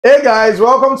Hey guys,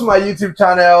 welcome to my YouTube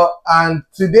channel, and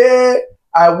today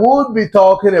I would be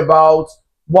talking about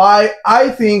why I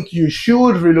think you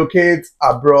should relocate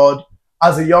abroad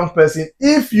as a young person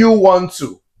if you want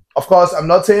to. Of course, I'm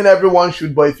not saying everyone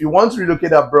should, but if you want to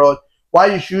relocate abroad, why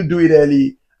you should do it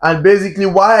early, and basically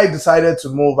why I decided to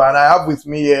move. And I have with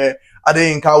me here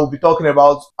Adeyinka. We'll be talking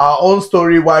about our own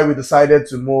story, why we decided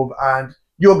to move, and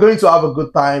you're going to have a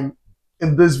good time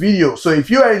in this video. So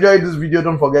if you enjoyed this video,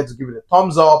 don't forget to give it a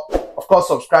thumbs up. Of course,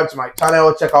 subscribe to my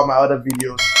channel, check out my other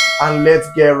videos, and let's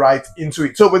get right into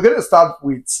it. So we're going to start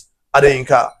with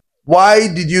Adeyinka. Why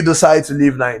did you decide to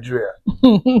leave Nigeria?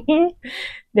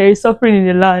 There is suffering in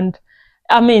the land.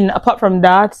 I mean, apart from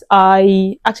that,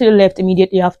 I actually left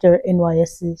immediately after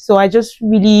NYSC. So I just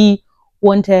really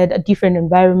wanted a different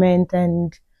environment,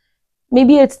 and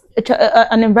maybe it's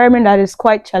an environment that is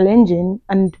quite challenging.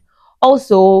 And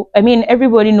also, I mean,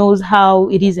 everybody knows how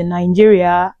it is in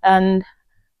Nigeria and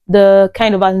the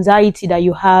kind of anxiety that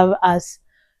you have as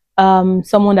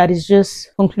someone that is just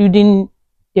concluding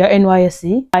their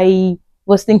NYSC. I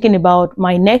was thinking about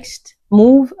my next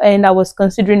move, and I was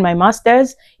considering my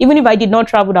master's. Even if I did not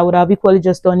travel, I would have equally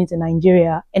just done it in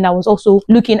Nigeria. And I was also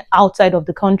looking outside of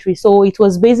the country. So it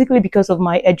was basically because of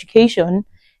my education.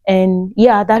 And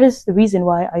yeah, that is the reason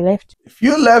why I left. If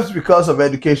you left because of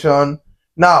education,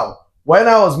 now, when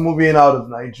I was moving out of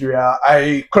Nigeria,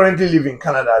 I currently live in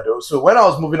Canada though. So when I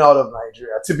was moving out of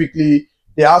Nigeria, typically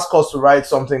they ask us to write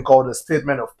something called a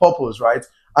statement of purpose, right?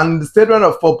 And in the statement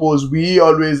of purpose, we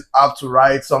always have to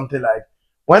write something like,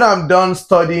 when I'm done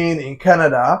studying in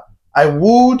Canada, I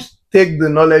would take the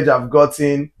knowledge I've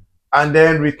gotten and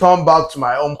then return back to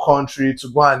my home country to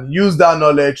go and use that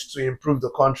knowledge to improve the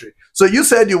country. So you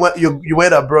said you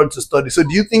went abroad to study. So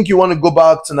do you think you want to go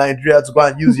back to Nigeria to go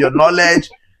and use your knowledge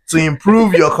to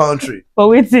improve your country? But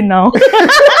waiting now.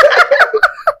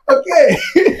 Okay.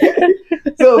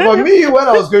 So for me, when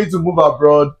I was going to move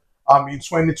abroad in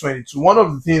 2022, one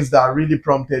of the things that really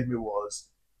prompted me was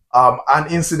an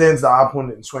incident that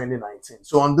happened in 2019.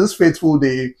 So on this fateful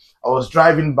day, I was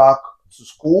driving back to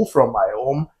school from my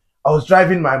home. I was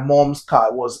driving my mom's car.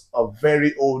 It was a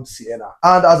very old Sienna.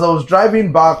 And as I was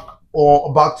driving back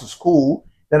to school,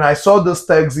 then I saw this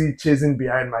taxi chasing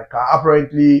behind my car.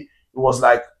 Apparently, it was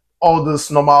like all this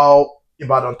normal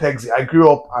Ibadan taxi. I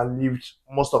grew up and lived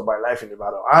most of my life in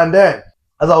Ibadan. And then,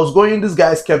 as I was going, these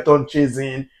guys kept on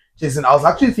chasing. I was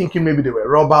actually thinking maybe they were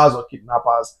robbers or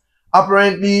kidnappers.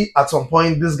 Apparently, at some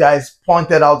point, these guys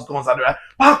pointed out guns and they were like,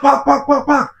 park, park, park, park,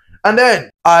 park. And then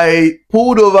I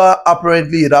pulled over.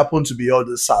 Apparently, it happened to be all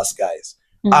the SAS guys.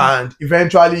 And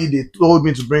eventually, they told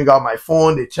me to bring out my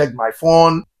phone. They checked my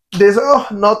phone. They said, oh,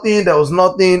 nothing. There was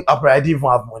nothing. Apparently, I didn't even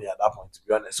have money at that point, to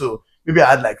be honest. So maybe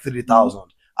I had like 3,000.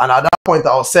 And at that point,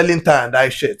 I was selling tie and dye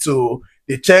shirts. So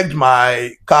they checked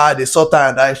my car. They saw tie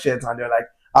and dye shirts. And they're like,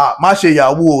 Mashe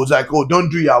Yahoo. I was like, oh, don't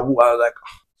do Yahoo. I was like,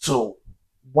 so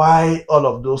why all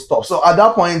of those stuff? So at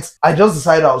that point, I just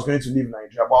decided I was going to leave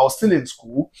Nigeria, but I was still in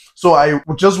school. So I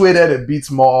just waited a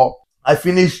bit more. I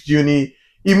finished uni.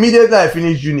 Immediately I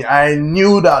finished uni, I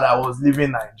knew that I was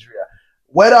leaving Nigeria.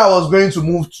 Whether I was going to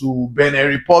move to Benin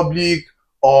Republic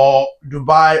or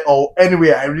Dubai or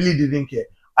anywhere, I really didn't care.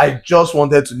 I just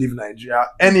wanted to leave Nigeria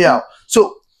anyhow.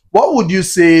 So what would you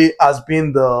say has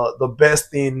been the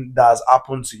best thing that has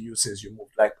happened to you since you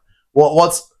moved? Like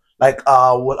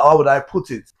how would I put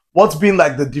it? What's been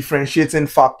like the differentiating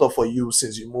factor for you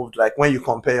since you moved? Like when you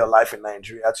compare your life in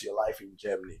Nigeria to your life in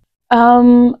Germany?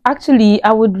 Actually,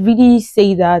 I would really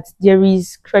say that there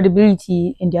is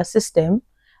credibility in their system.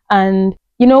 And,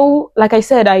 you know, like I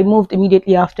said, I moved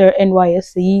immediately after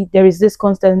NYSC. There is this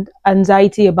constant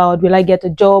anxiety about, will I get a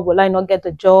job? Will I not get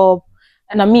a job?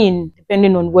 And I mean,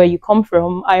 depending on where you come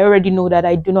from, I already know that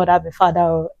I do not have a father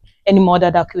or any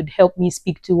mother that could help me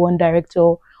speak to one director.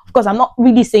 Of course, I'm not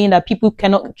really saying that people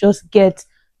cannot just get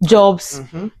jobs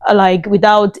like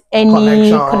without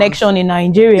any connection in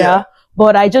Nigeria. Yeah.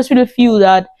 But I just really feel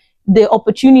that the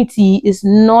opportunity is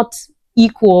not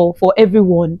equal for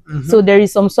everyone. So there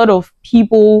is some sort of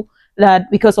people that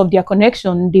because of their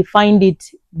connection, they find it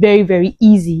very, very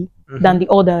easy than the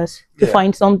others to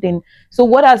find something. So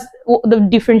the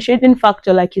differentiating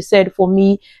factor, like you said, for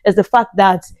me is the fact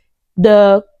that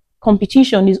the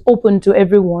competition is open to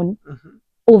everyone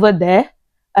over there,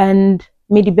 and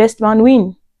may the best man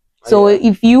win. So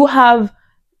if you have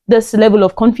this level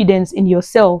of confidence in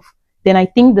yourself, then I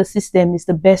think the system is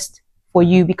the best for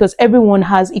you because everyone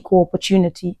has equal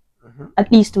opportunity,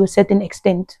 at least to a certain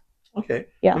extent. Okay.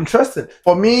 Yeah. Interesting.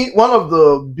 For me, one of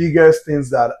the biggest things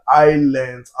that I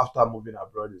learned after moving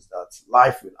abroad is that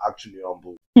life will actually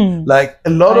humble you. Like a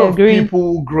lot of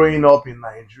people growing up in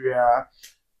Nigeria,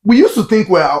 we used to think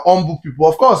we're humble people.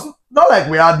 Of course, not like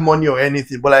we had money or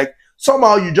anything, but like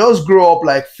somehow you just grow up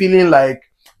like feeling like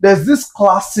there's this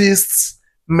classist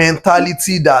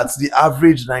mentality that the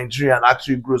average Nigerian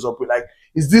actually grows up with. Like,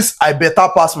 is this I better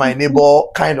pass my neighbor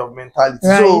kind of mentality?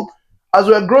 Right. So as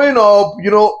we're growing up,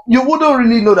 you know, you wouldn't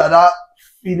really know that that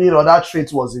feeling or that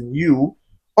trait was in you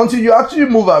until you actually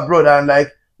move abroad, and like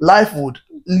life would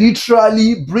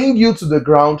literally bring you to the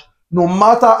ground, no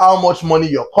matter how much money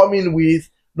you're coming with,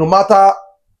 no matter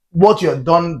what you've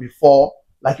done before.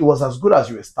 Like, it was as good as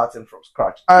you were starting from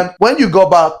scratch. And when you go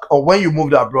back, or when you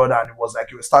moved abroad and it was like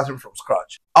you were starting from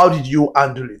scratch, how did you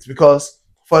handle it? Because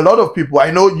for a lot of people, I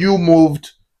know you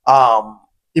moved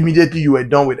immediately you were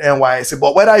done with NYSC,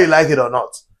 but whether you like it or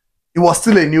not, it was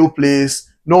still a new place,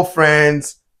 no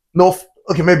friends,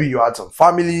 okay, maybe you had some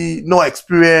family, no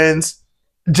experience.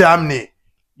 Germany,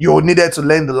 you needed to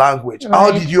learn the language. Right.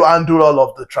 How did you handle all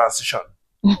of the transition?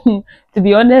 To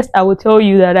be honest, I will tell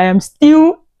you that I am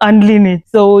still handling it.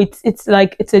 So it's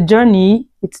like, it's a journey.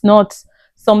 It's not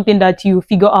something that you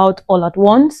figure out all at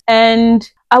once. And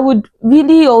I would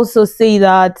really also say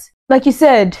that, like you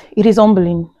said, it is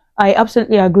humbling. I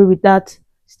absolutely agree with that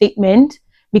statement,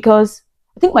 because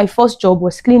I think my first job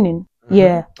was cleaning. Mm-hmm.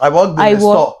 Yeah. I worked in a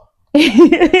store. For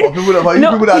people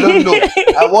that don't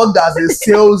know, I worked as a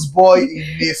sales boy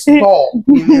in a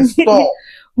store.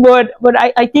 But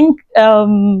I think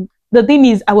the thing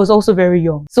is, I was also very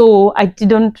young, so I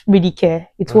didn't really care.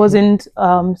 It wasn't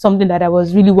something that I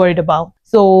was really worried about.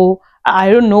 So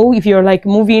I don't know if you're like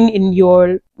moving in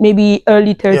your maybe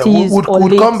early 30s or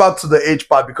late. We'll come back to the age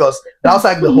part, because that's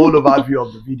like the whole overview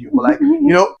of the video. But like,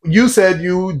 you know, you said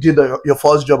you did your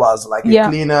first job as like a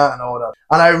cleaner and all that.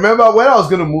 And I remember when I was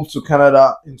going to move to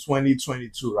Canada in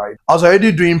 2022, right? I was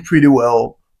already doing pretty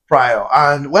well prior.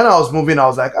 And when I was moving, I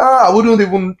was like, I wouldn't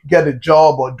even get a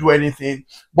job or do anything.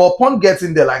 But upon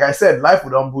getting there, like I said, life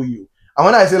would humble you. And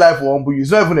when I say life will humble you,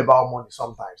 it's not even about money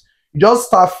sometimes. You just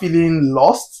start feeling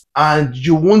lost, and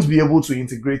you won't be able to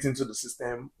integrate into the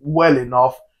system well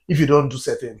enough if you don't do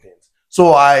certain things.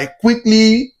 So I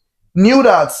quickly knew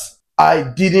that I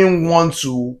didn't want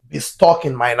to be stuck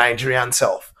in my Nigerian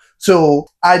self. So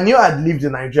I knew I'd lived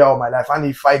in Nigeria all my life, and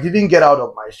if I didn't get out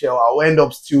of my shell, I would end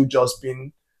up still just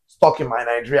being stuck in my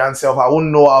Nigerian self. I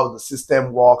wouldn't know how the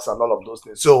system works and all of those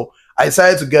things. So I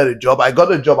decided to get a job. I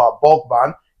got a job at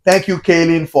Bulkban. Thank you,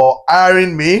 Kaylin, for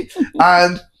hiring me.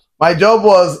 And my job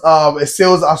was a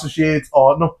sales associate,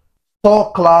 or no,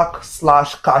 store clerk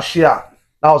 / cashier.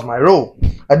 That was my role.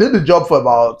 I did the job for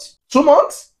about 2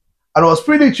 months, and it was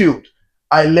pretty chilled.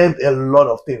 I learned a lot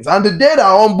of things. And the day that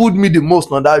humbled me the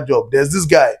most on that job, there's this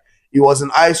guy. He was in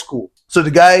high school. So the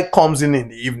guy comes in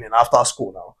the evening after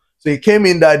school now. So he came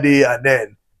in that day, and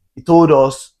then he told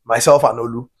us, myself and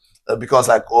Olu, because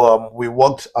like we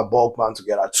worked at Bulkman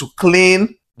together, to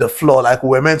clean the floor. Like, we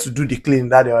were meant to do the clean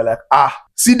that day. We're like,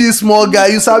 see this small guy,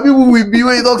 you sabi who we be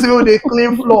when you talk to me when they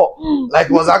clean floor. Like,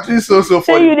 it was actually so funny.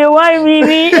 So you the wine,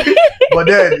 Mimi. But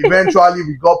then eventually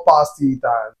we got past it,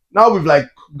 and now we've like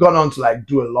gone on to like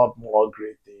do a lot more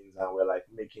great things, and we're like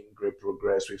making great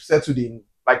progress. We've settled in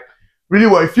like really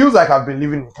well. It feels like I've been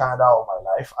living in Canada all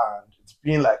my life, and it's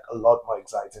been like a lot more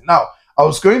exciting. Now, I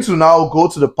was going to now go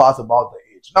to the part about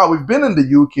the age. Now, we've been in the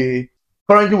UK.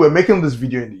 Currently, we're making this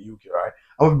video in the UK, right?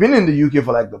 And we've been in the UK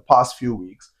for like the past few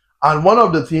weeks. And one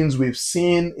of the things we've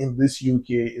seen in this UK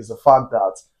is the fact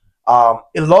that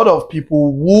a lot of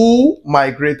people who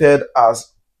migrated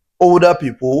as older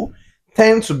people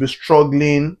tend to be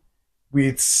struggling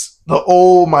with the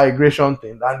whole migration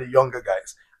thing than the younger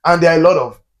guys. And there are a lot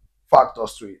of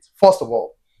factors to it. First of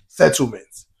all,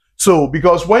 settlement. So,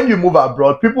 because when you move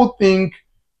abroad, people think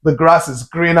the grass is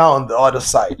greener on the other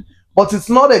side. But it's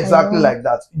not exactly like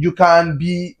that. You can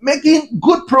be making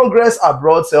good progress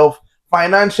abroad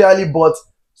financially, but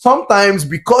sometimes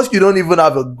because you don't even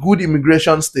have a good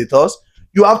immigration status,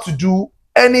 you have to do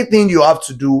anything you have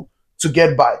to do to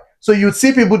get by. So you'd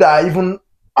see people that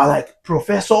are like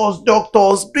professors,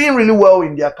 doctors, doing really well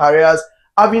in their careers,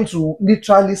 having to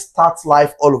literally start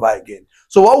life all over again.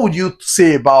 So what would you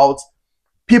say about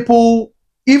people,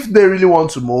 if they really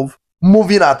want to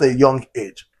moving at a young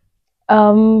age?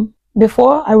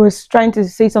 Before, I was trying to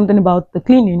say something about the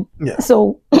cleaning. Yeah.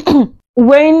 So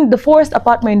when the first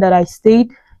apartment that I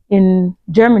stayed in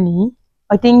Germany,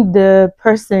 I think the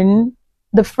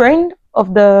friend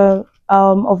of the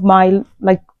of my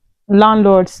like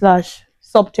landlord /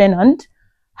 subtenant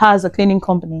has a cleaning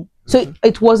company. So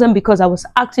it wasn't because I was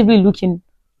actively looking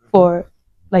for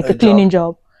like a cleaning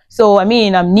job. So I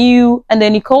mean, I'm new, and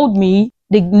then he called me.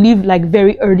 They leave like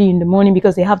very early in the morning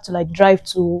because they have to like drive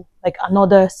to like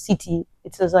another city.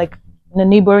 It was like in a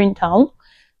neighboring town.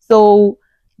 So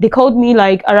they called me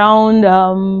like around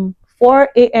 4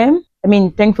 a.m. I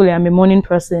mean, thankfully, I'm a morning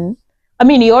person. I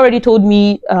mean, he already told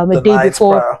me a day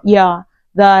before, yeah,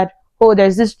 that, oh,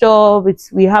 there's this job.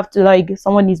 We have to, like,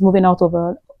 someone is moving out of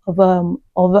our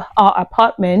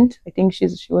apartment. I think she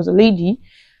was a lady,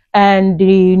 and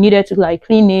they needed to like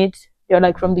clean it. They're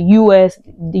like from the US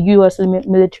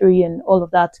military and all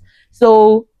of that.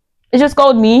 So they just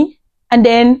called me, and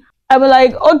then I was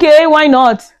like, okay, why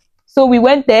not? So we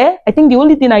went there. I think the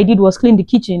only thing I did was clean the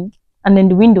kitchen and then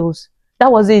the windows.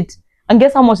 That was it. And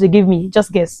guess how much they gave me?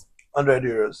 Just guess. 100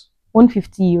 euros.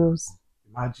 150 euros.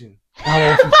 Imagine.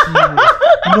 150 euros.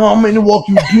 You know how many work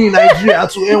you do in Nigeria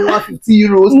to earn 150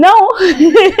 euros? No.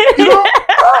 You know,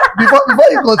 before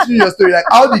you continue your story, like,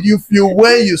 how did you feel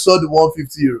when you saw the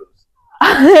 150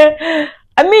 euros?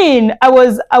 I mean, I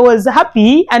was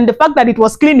happy, and the fact that it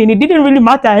was cleaning, it didn't really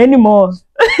matter anymore.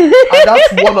 And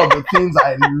that's one of the things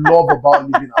I love about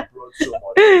living abroad so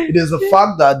much. It is the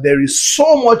fact that there is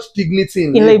so much dignity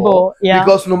in labor. Yeah.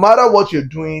 Because no matter what you're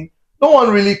doing, no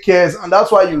one really cares. And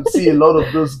that's why you see a lot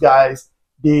of those guys,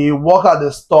 they work at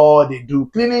the store, they do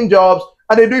cleaning jobs,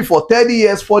 and they do it for 30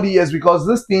 years, 40 years, because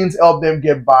these things help them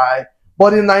get by.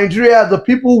 But in Nigeria, the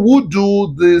people who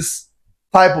do this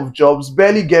type of jobs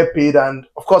barely get paid, and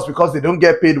of course, because they don't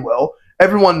get paid well,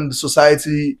 everyone in the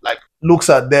society like looks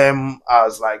at them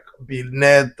as like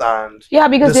billionaires, and yeah,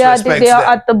 because they are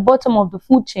at the bottom of the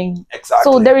food chain.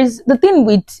 Exactly. So there is the thing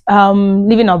with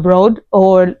living abroad,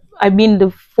 or I mean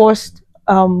the first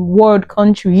world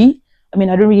country. I mean,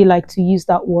 I don't really like to use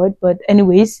that word, but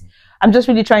anyways, I'm just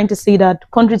really trying to say that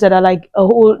countries that are like a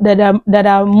whole that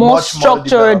are more Much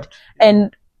structured more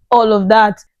and all of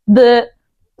that.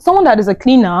 Someone that is a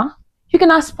cleaner, you can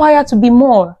aspire to be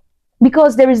more,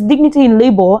 because there is dignity in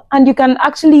labor, and you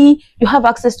have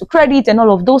access to credit and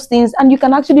all of those things, and you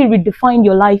can actually redefine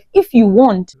your life if you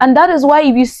want. And that is why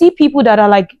if you see people that are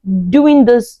like doing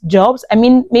these jobs, I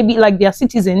mean, maybe like they are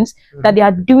citizens, that they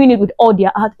are doing it with all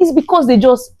their heart, it's because they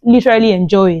just literally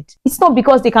enjoy it. It's not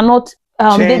because they cannot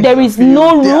there is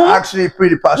no room. They're actually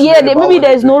pretty passionate. Yeah, maybe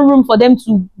there's no room for them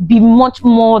to be much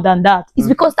more than that. It's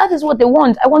because that is what they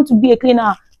want. I want to be a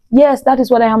cleaner. Yes, that is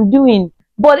what I am doing.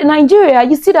 But in Nigeria,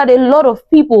 you see that a lot of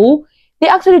people, they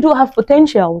actually do have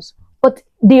potentials, but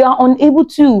they are unable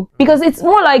to, because it's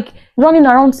more like running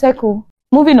around circle.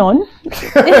 Moving on.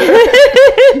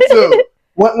 So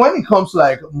when it comes to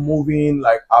like moving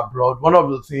like abroad, one of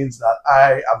the things that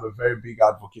I am a very big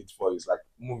advocate for is like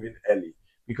moving early.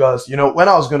 Because, you know, when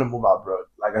I was going to move abroad,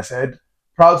 like I said,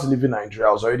 proud to live in Nigeria,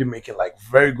 I was already making like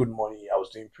very good money. I was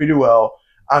doing pretty well.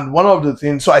 And one of the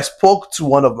things, so I spoke to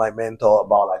one of my mentors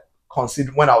about like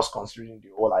when I was considering the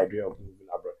whole idea of moving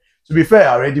abroad. To be fair,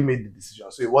 I already made the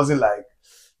decision. So it wasn't like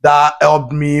that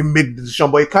helped me make the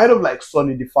decision, but it kind of like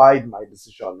solidified my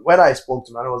decision. When I spoke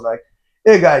to him, I was like,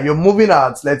 hey guy, you're moving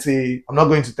at, let's say, I'm not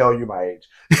going to tell you my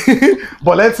age,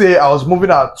 but let's say I was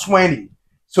moving at 20.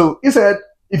 So he said,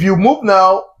 if you move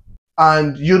now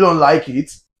and you don't like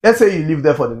it, let's say you live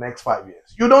there for the next 5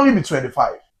 years, you'd only be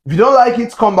 25. If you don't like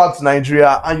it, come back to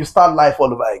Nigeria and you start life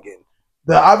all over again.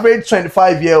 The average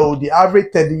 25-year-old, the average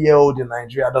 30-year-old in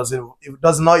Nigeria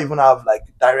does not even have like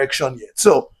direction yet.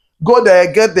 So go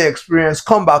there, get the experience,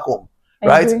 come back home,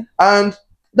 right? And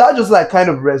that just like kind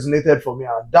of resonated for me,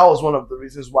 and that was one of the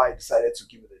reasons why I decided to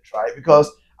give it a try.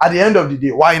 Because at the end of the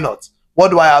day, why not? What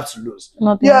do I have to lose?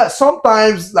 Nothing. Yeah,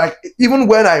 sometimes like even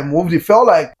when I moved, it felt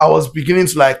like I was beginning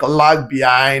to like lag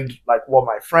behind like what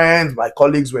my friends, my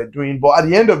colleagues were doing. But at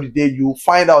the end of the day, you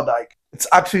find out like it's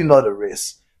actually not a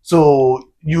race.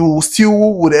 So you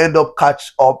still would end up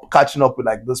catching up with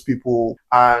like those people,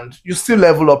 and you still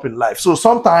level up in life. So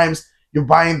sometimes you're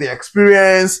buying the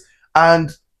experience, and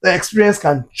the experience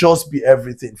can just be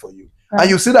everything for you. Right. And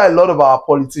you see that a lot of our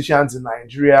politicians in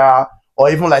Nigeria, or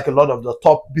even like a lot of the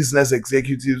top business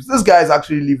executives, these guys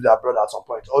actually leave their abroad at some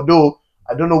point. Although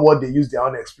I don't know what they use their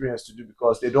own experience to do,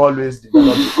 because they don't always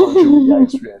develop the country with their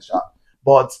experience. Yeah.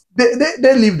 But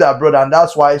they leave their abroad, and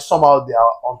that's why somehow they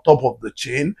are on top of the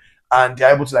chain, and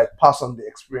they're able to like pass on the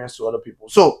experience to other people.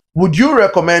 So would you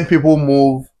recommend people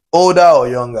move older or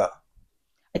younger?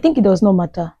 I think it does not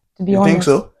matter, to be honest. You think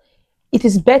so? It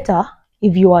is better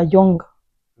if you are young,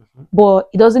 but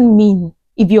it doesn't mean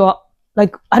if you are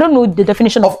like, I don't know the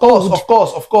definition of old. Of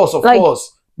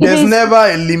course. There's never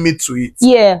a limit to it.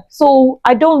 Yeah. So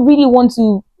I don't really want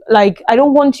to like, I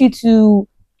don't want you to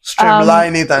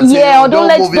streamline it and say, or don't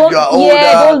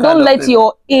let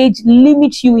your age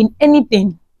limit you in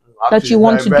anything that you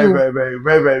want to do.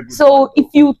 Very good. So if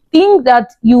you think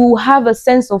that you have a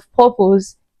sense of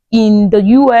purpose in the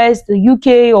US, the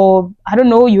UK, or I don't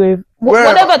know,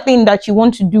 whatever thing that you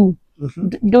want to do,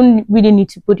 You don't really need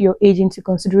to put your age into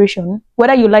consideration,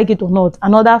 whether you like it or not.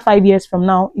 Another 5 years from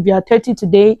now, if you are 30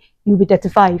 today, you'll be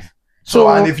 35. So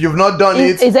and if you've not done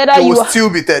it, you will still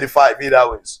be 35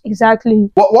 either ways.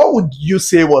 Exactly. What would you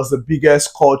say was the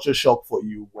biggest culture shock for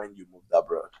you when you moved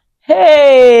abroad?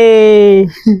 Hey,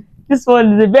 this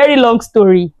one is a very long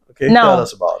story. Okay, now, tell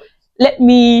us about it. Let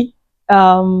me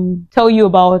tell you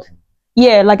about,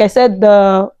 like I said,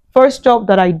 the first job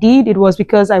that I did, it was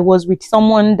because I was with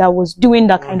someone that was doing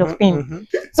that kind of thing.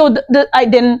 So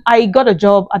I got a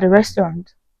job at a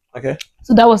restaurant. Okay.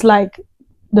 So that was like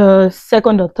the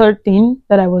second or third thing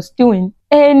that I was doing,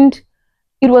 and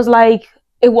it was like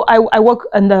I work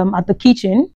at the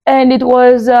kitchen, and it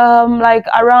was like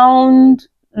around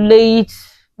late,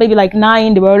 maybe like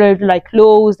 9. They were already like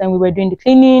closed, and we were doing the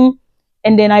cleaning,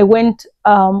 and then I went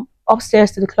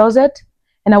upstairs to the closet,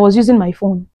 and I was using my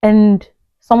phone, and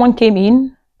someone came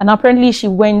in, and apparently she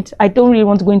went, I don't really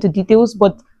want to go into details,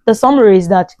 but the summary is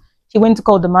that she went to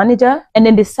call the manager, and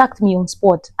then they sacked me on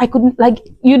spot. I couldn't, like,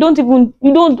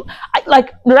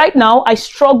 right now, I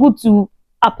struggle to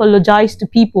apologize to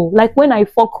people. Like, when I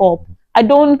fuck up, I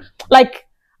don't, like,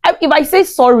 if I say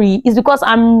sorry, it's because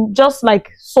I'm just,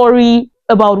 like, sorry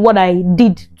about what I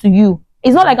did to you.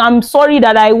 It's not like I'm sorry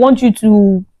that I want you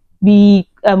to be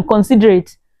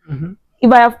considerate.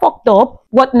 If I have fucked up,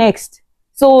 what next?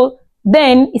 So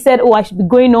then he said, oh, I should be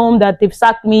going home, that they've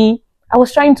sacked me. I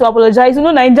was trying to apologize. You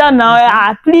know, Nigeria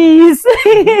now, please.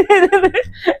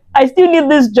 I still need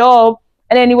this job.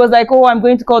 And then he was like, oh, I'm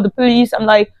going to call the police. I'm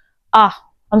like,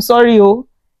 I'm sorry, oh.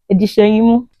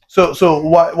 So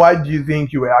why do you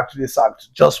think you were actually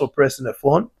sacked? Just for pressing the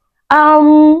phone?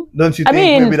 Don't you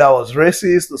think maybe that was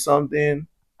racist or something?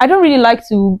 I don't really like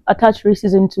to attach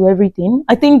racism to everything.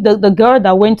 I think the girl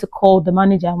that went to call the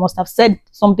manager must have said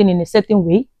something in a certain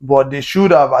way. But they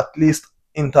should have at least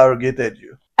interrogated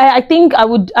you. I think I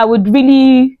would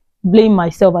really blame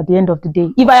myself at the end of the day.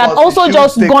 If I had also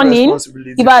just gone in,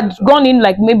 if I had gone in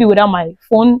like maybe without my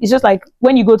phone, it's just like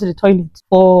when you go to the toilet,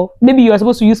 or maybe you are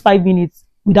supposed to use 5 minutes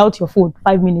without your phone,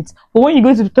 5 minutes. But when you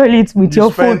go to the toilet with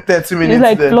your phone, 30 minutes it's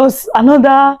like there. Plus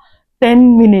another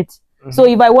 10 minutes. So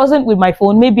if I wasn't with my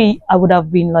phone, maybe I would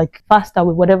have been like faster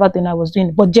with whatever thing I was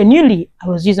doing. But genuinely, I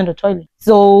was using the toilet.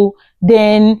 So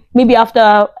then maybe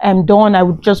after I'm done, I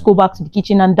would just go back to the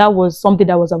kitchen, and that was something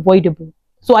that was avoidable.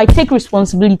 So I take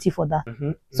responsibility for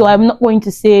that. So I'm not going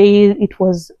to say it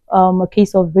was a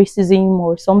case of racism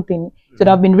or something. It would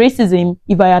have been racism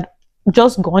if I had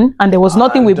just gone and there was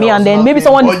nothing with me, and then maybe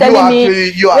someone is telling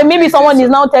me, maybe someone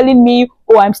is now telling me,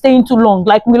 oh, I'm staying too long,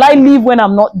 like, will I leave when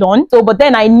I'm not done? So but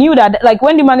then I knew that, like,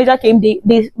 when the manager came,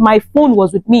 my phone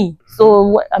was with me,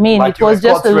 so I mean, like, it was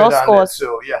just a lost cause.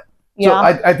 So so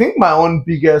I think my own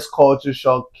biggest culture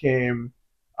shock came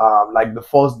like the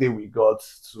first day we got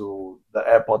to the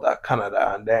airport at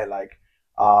Canada, and then like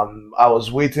I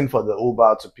was waiting for the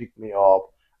Uber to pick me up.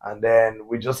 And then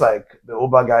we just like, the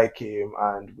Uber guy came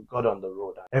and we got on the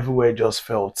road, and everywhere just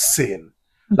felt sane.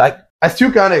 Like, I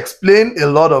still can't explain a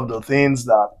lot of the things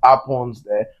that happens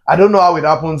there. I don't know how it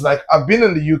happens. Like, I've been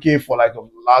in the UK for like the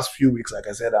last few weeks, like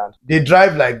I said, and they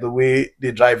drive like the way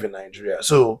they drive in Nigeria.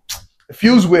 So it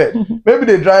feels weird. Maybe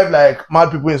they drive like mad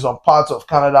people in some parts of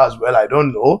Canada as well. I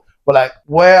don't know. But like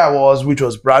where I was, which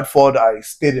was Bradford, I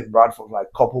stayed in Bradford for like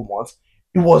a couple months.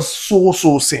 It was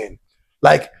so sane.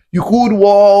 Like, you could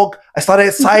walk. I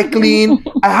started cycling.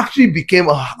 I actually became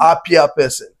a happier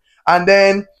person. And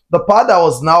then the part that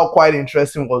was now quite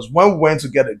interesting was when we went to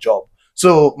get a job.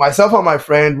 So myself and my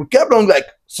friend, we kept on like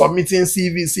submitting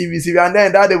CV. And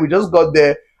then that day we just got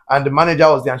there, and the manager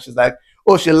was there, and she's like,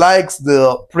 oh, she likes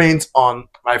the print on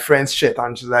my friend's shirt.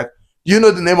 And she's like, do you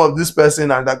know the name of this person?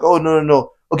 And I'm like, oh,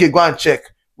 no. Okay, go and check.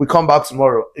 We come back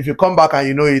tomorrow. If you come back and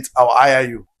you know it, I'll hire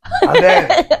you. And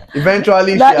then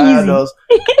eventually she hired us.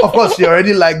 Of course, she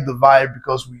already liked the vibe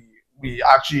because we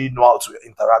actually know how to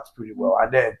interact pretty well.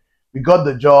 And then we got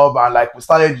the job, and like we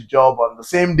started the job on the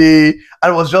same day,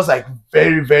 and it was just like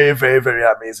very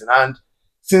amazing. And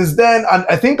since then, and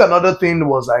I think another thing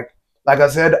was like I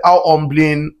said, how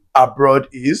humbling abroad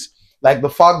is. Like the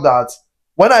fact that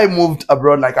when I moved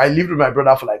abroad, like I lived with my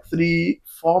brother for like 3-4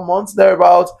 months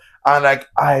thereabouts, and like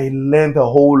I learned a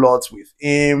whole lot with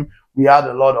him. We had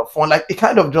a lot of fun. Like, it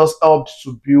kind of just helped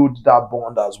to build that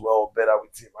bond as well better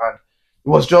with him. And it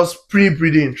was just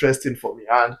pretty interesting for me.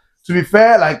 And to be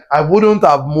fair, like, I wouldn't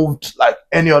have moved like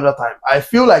any other time. I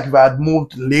feel like if I had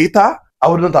moved later, I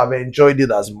wouldn't have enjoyed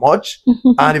it as much.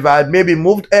 And if I had maybe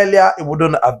moved earlier, it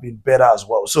wouldn't have been better as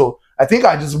well. So I think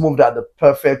I just moved at the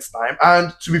perfect time.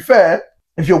 And to be fair,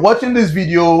 if you're watching this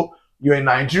video, you're in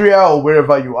Nigeria or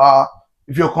wherever you are,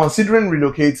 if you're considering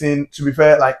relocating, to be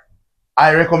fair, like,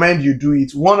 I recommend you do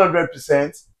it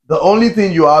 100%. The only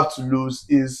thing you have to lose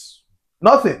is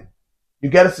nothing. You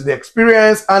get to the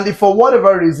experience, and if for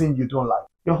whatever reason you don't like,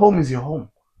 your home is your home.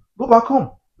 Go back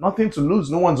home. Nothing to lose.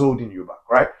 No one's holding you back,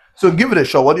 right? So give it a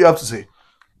shot. What do you have to say?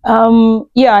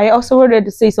 Yeah, I also wanted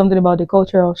to say something about the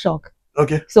cultural shock.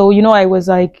 Okay. So, you know, I was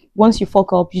like, once you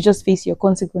fuck up, you just face your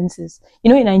consequences.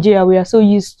 You know, in Nigeria, we are so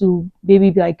used to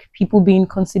maybe like people being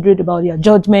considerate about their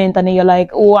judgment, and then you're like,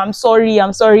 oh, I'm sorry.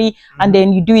 And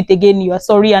then you do it again, you are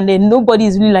sorry, and then nobody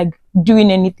is really like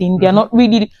doing anything. They are not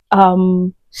really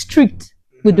strict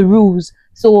with the rules.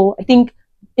 So I think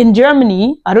in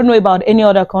Germany, I don't know about any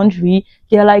other country,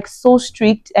 they're like so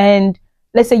strict. And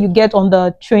let's say you get on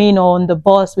the train or on the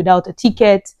bus without a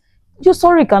ticket, your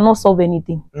sorry cannot solve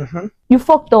anything. You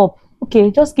fucked up. Okay,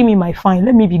 just give me my fine.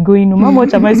 Let me be going home. How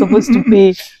much am I supposed to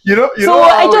pay? So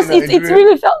I just, it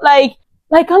really felt like,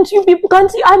 can't you people,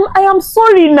 I am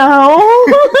sorry now.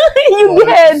 You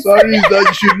get. Sorry,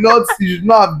 you should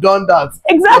not have done that.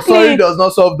 Exactly. Sorry does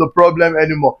not solve the problem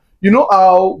anymore. You know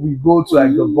how we go to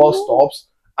like the bus stops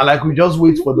and like we just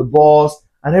wait for the bus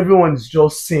and everyone is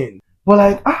just saying, but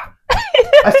like,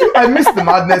 I miss the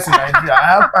madness in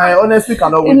Nigeria. I honestly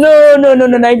cannot wait. No.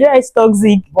 Nigeria is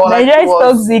toxic. But Nigeria is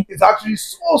toxic. It's actually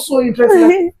so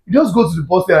interesting. Like, you just go to the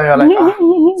bus there and you're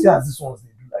like, see as this one's they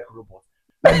do like robots.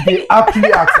 Like they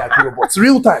actually act like robots.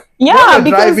 Real time. Yeah,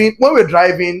 when we're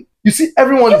driving, you see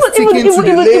everyone is sticking to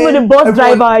the lane. Even the bus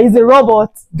driver is a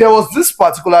robot. There was this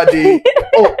particular day.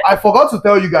 Oh, I forgot to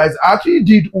tell you guys. I actually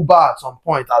did Uber at some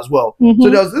point as well. So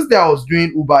there was this day I was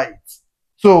doing Uber Eats.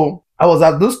 So I was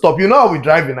at this stop. You know how we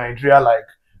drive in Nigeria like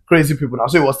crazy people now.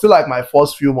 So it was still like my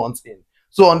first few months in.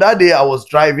 So on that day I was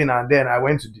driving and then I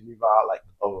went to deliver like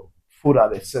food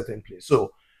at a certain place.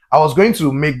 So I was going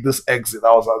to make this exit.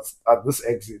 I was at this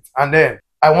exit. And then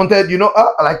I wanted,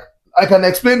 like I can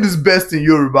explain this best in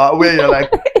Yoruba where you're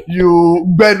like, you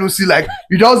like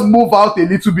you just move out a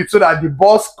little bit so that the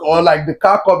bus or like the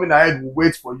car coming ahead will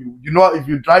wait for you. You know, if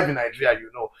you drive in Nigeria,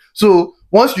 you know. So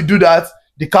once you do that,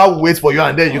 the car will wait for you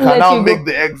and then you can now make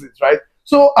the exit, right?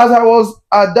 So as I was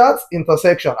at that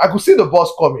intersection, I could see the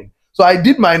bus coming. So I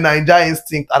did my Ninja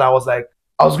instinct and I was like,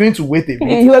 I was going to wait a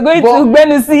bit. You were going to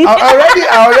Benusi.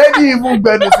 I already even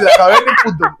Benusi. Like I already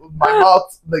put my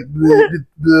mouth, like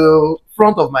the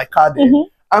front of my car there.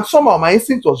 And somehow my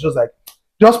instinct was just like,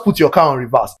 just put your car on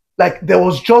reverse. Like there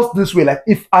was just this way. Like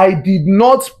if I did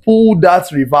not pull that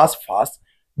reverse fast,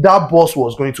 that bus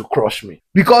was going to crush me.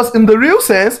 Because in the real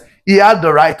sense, he had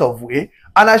the right of way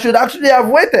and I should actually have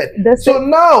waited. So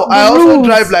now I also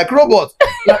drive like robots.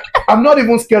 Like, I'm not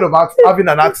even scared of having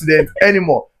an accident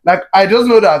anymore. Like I just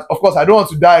know that, of course, I don't want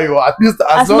to die, or at least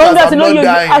as long as I'm not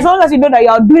dying. As long as you know that you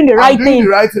are doing the right thing. I'm doing the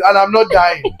right thing and I'm not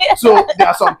dying. So there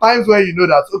are some times where you know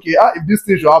that, okay, if this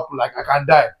thing should happen, like I can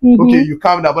die. Okay, you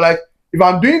calm down. But like if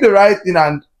I'm doing the right thing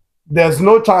and there's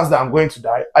no chance that I'm going to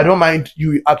die, I don't mind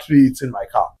you actually hitting my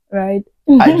car. Right.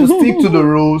 I just stick to the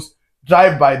rules,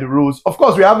 drive by the rules. Of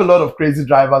course, we have a lot of crazy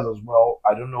drivers as well.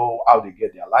 I don't know how they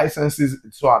get their licenses.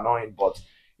 It's so annoying, but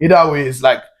either way, it's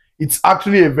like, it's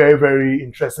actually a very, very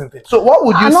interesting thing. So what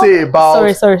would you say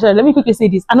about... Sorry. Let me quickly say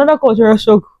this. Another cultural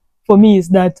shock for me is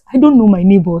that I don't know my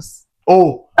neighbors.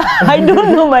 Oh. I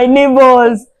don't know my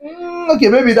neighbors. Okay,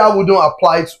 maybe that wouldn't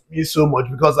apply to me so much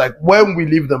because like when we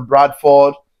lived in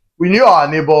Bradford, we knew our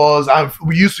neighbors and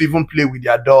we used to even play with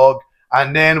their dog.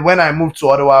 And then when I moved to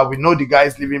Ottawa, we know the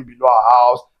guys living below our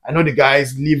house. I know the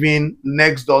guys living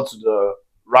next door to the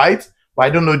right, but I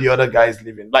don't know the other guys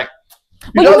living. Like,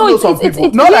 you just know some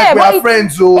people. Not like we are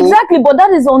friends. So. Exactly, but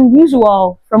that is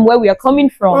unusual from where we are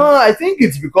coming from. I think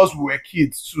it's because we were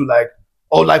kids too, like,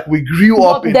 or like we grew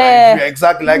up in Nigeria.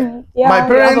 Exactly. Like my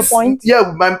parents,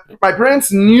 my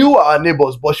parents knew our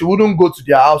neighbors, but she wouldn't go to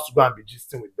their house to go and be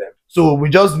gisting with them. So we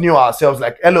just knew ourselves,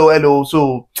 like hello.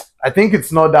 So I think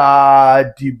it's not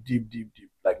that deep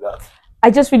like that.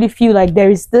 I just really feel like there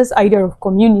is this idea of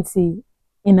community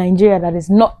in Nigeria that is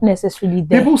not necessarily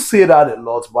there. People say that a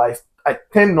lot, but I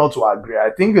tend not to agree. I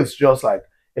think it's just like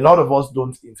a lot of us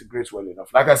don't integrate well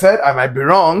enough. Like I said, I might be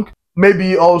wrong.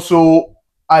 Maybe also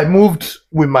I moved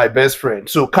with my best friend.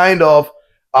 So kind of,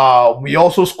 we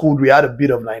also schooled, we had a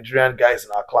bit of Nigerian guys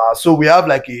in our class. So we have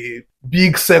like a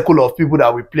big circle of people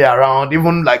that we play around,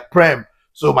 even like Prem.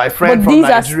 So my friend from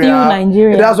Nigeria. Are still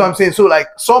Nigerian. That's what I'm saying. So like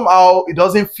somehow it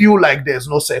doesn't feel like there's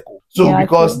no circle. So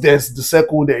because there's the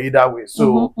circle there either way.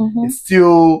 So it's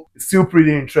still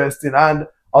pretty interesting. And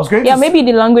I was going to maybe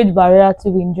the language barrier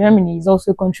too in Germany is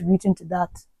also contributing to that.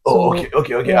 So,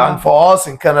 okay. Yeah. And for us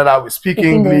in Canada, we speak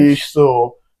English.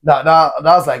 So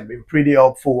that's like been pretty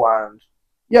helpful. And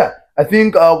yeah, I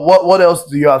think what else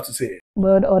do you have to say?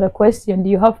 What other question do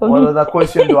you have for What me? other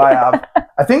question do I have?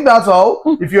 I think that's all.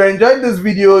 If you enjoyed this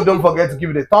video, don't forget to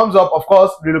give it a thumbs up. Of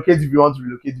course, relocate if you want to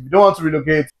relocate. If you don't want to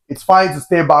relocate, it's fine to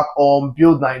stay back home,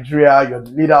 build Nigeria. You're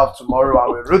the leader of tomorrow,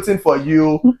 and we're rooting for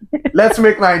you. Let's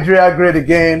make Nigeria great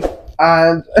again.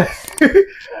 And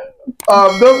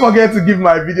don't forget to give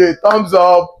my video a thumbs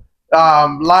up,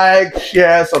 like,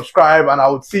 share, subscribe, and I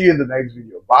will see you in the next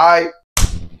video. Bye.